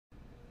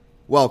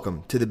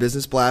Welcome to the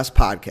Business Blast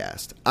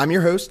podcast. I'm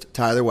your host,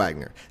 Tyler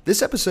Wagner.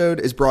 This episode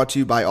is brought to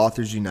you by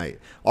Authors Unite.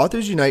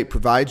 Authors Unite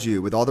provides you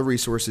with all the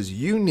resources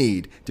you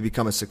need to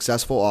become a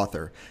successful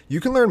author. You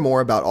can learn more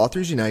about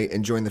Authors Unite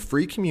and join the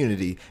free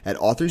community at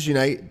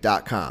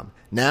authorsunite.com.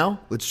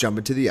 Now, let's jump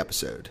into the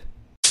episode.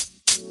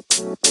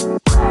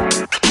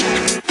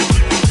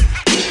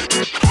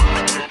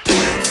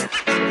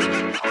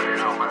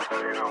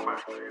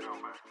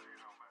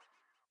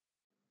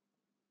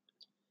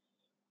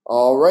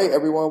 All right,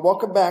 everyone.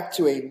 Welcome back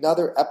to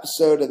another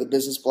episode of the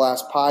Business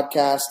Blast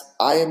podcast.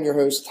 I am your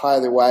host,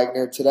 Tyler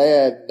Wagner. Today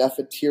I have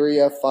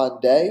Nefertira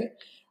Fande.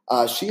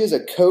 She is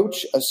a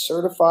coach, a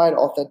certified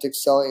authentic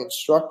selling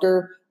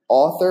instructor,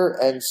 author,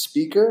 and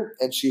speaker,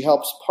 and she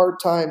helps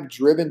part-time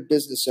driven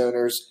business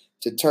owners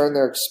to turn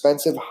their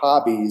expensive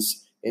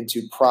hobbies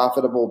into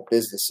profitable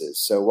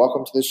businesses. So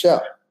welcome to the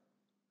show.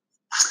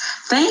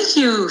 Thank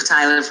you,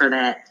 Tyler, for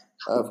that.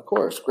 Of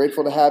course.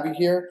 Grateful to have you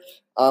here.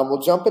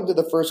 We'll jump into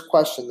the first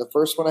question. The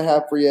first one I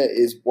have for you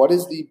is, what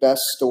is the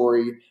best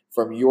story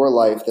from your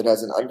life that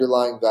has an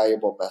underlying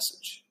valuable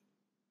message?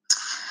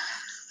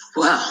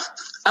 Well,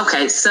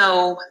 okay,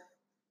 so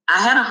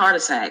I had a heart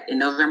attack in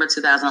November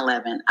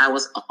 2011. I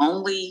was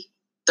only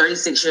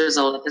 36 years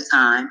old at the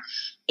time.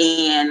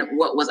 And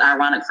what was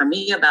ironic for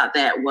me about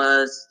that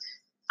was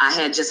I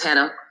had just had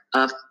a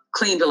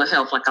clean bill of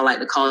health, like I like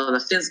to call it,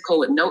 a physical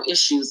with no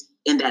issues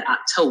in that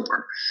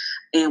October.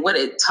 And what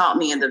it taught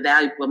me and the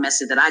valuable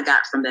message that I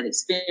got from that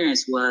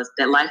experience was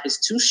that life is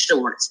too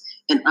short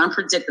and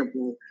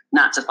unpredictable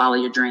not to follow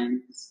your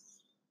dreams.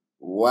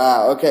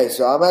 Wow. Okay.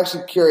 So I'm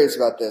actually curious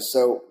about this.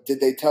 So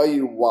did they tell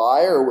you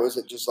why, or was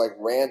it just like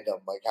random?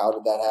 Like, how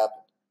did that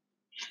happen?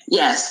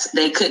 Yes.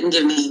 They couldn't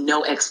give me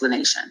no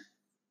explanation.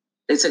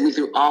 They took me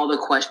through all the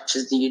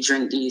questions. Do you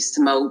drink? Do you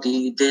smoke? Do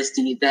you this?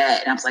 Do you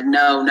that? And I was like,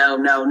 no.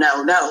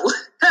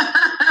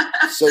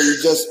 So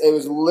it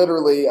was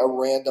literally a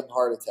random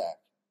heart attack.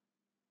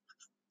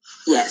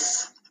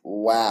 Yes.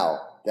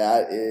 Wow.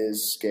 That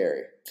is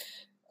scary.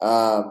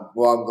 Well,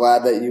 I'm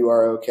glad that you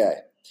are okay.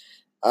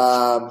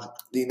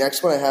 The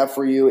next one I have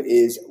for you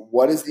is,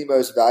 what is the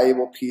most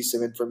valuable piece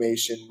of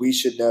information we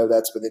should know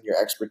that's within your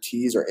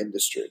expertise or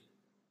industry?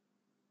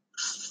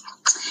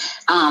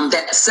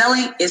 That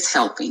selling is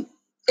helping.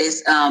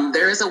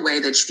 There is a way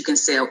that you can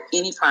sell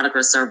any product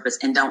or service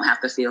and don't have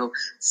to feel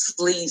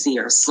sleazy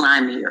or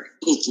slimy or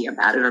icky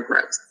about it or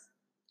gross.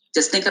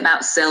 Just think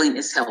about selling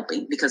is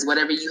helping, because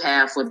whatever you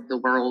have for the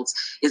world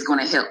is going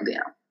to help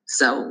them.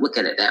 So look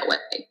at it that way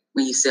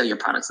when you sell your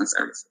products and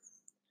services.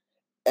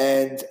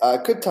 And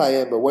could tie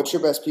in, but what's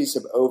your best piece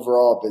of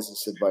overall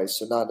business advice?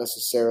 So not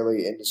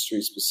necessarily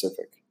industry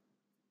specific.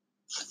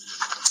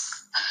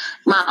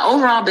 My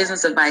overall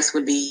business advice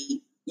would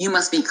be, you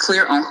must be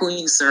clear on who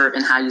you serve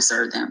and how you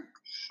serve them.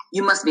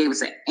 You must be able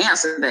to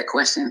answer that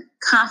question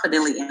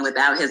confidently and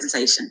without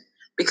hesitation.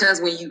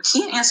 Because when you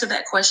can't answer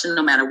that question,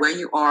 no matter where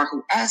you are,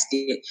 who asked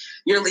it,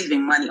 you're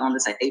leaving money on the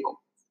table.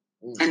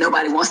 And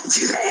nobody wants to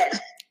do that.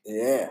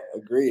 Yeah,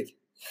 agreed.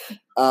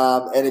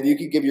 And if you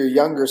could give your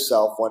younger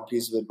self one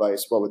piece of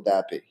advice, what would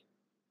that be?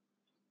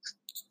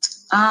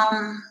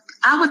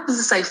 I would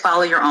just say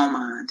follow your own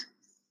mind.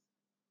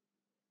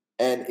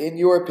 And in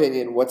your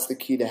opinion, what's the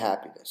key to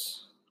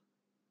happiness?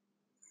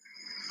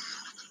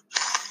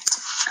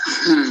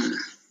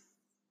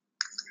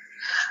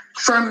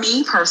 For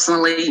me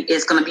personally,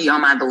 it's going to be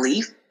on my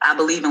belief. I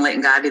believe in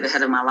letting God be the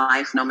head of my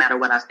life, no matter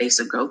what I face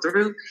or go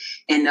through,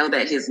 and know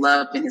that his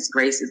love and his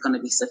grace is going to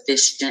be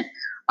sufficient,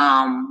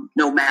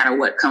 no matter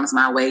what comes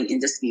my way,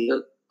 and just be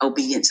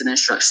obedient to the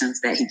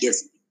instructions that he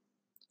gives me.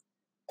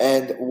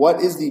 And what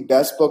is the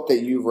best book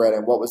that you've read,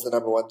 and what was the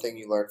number one thing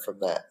you learned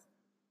from that?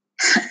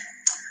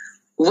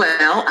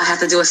 Well, I have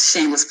to do a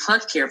shameless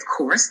plug here, of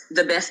course.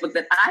 The best book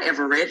that I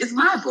ever read is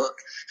my book,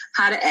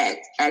 How to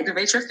Act,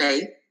 Activate Your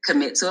Faith,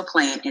 Commit to a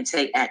Plan, and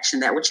Take Action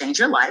That Will Change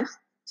Your Life.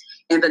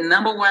 And the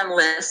number one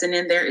lesson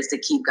in there is to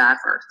keep God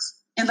first.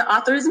 And the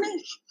author is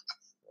me.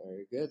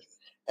 Very good.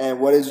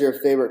 And what is your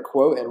favorite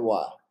quote and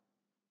why?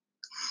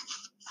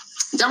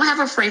 Don't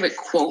have a favorite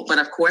quote, but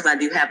of course I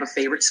do have a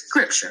favorite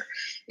scripture.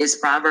 It's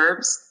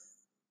Proverbs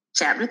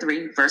chapter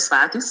 3, verse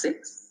 5 through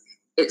 6.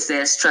 It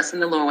says, trust in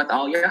the Lord with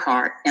all your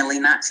heart and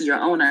lean not to your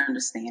own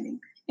understanding.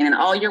 And in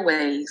all your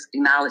ways,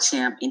 acknowledge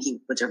him, and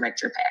he will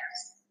direct your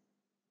paths.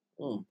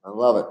 I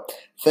love it.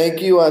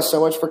 Thank you so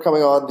much for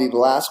coming on. The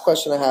last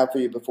question I have for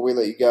you before we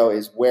let you go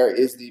is, where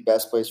is the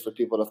best place for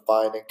people to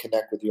find and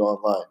connect with you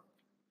online?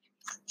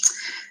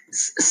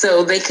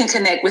 So they can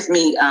connect with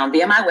me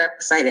via my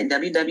website at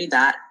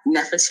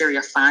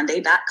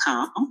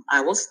www.nefertirafande.com.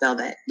 I will spell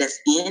that. That's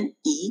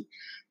N-E,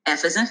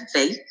 F as in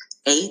faith,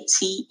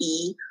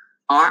 A-T-E,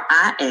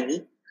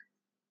 RIA,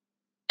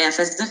 F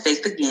as in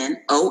faith again,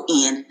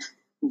 ONDA.com.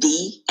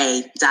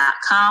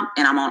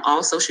 And I'm on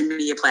all social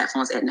media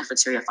platforms at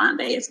Nefertira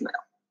Fande as well.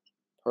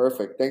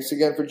 Perfect. Thanks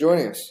again for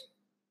joining us.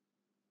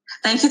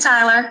 Thank you,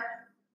 Tyler.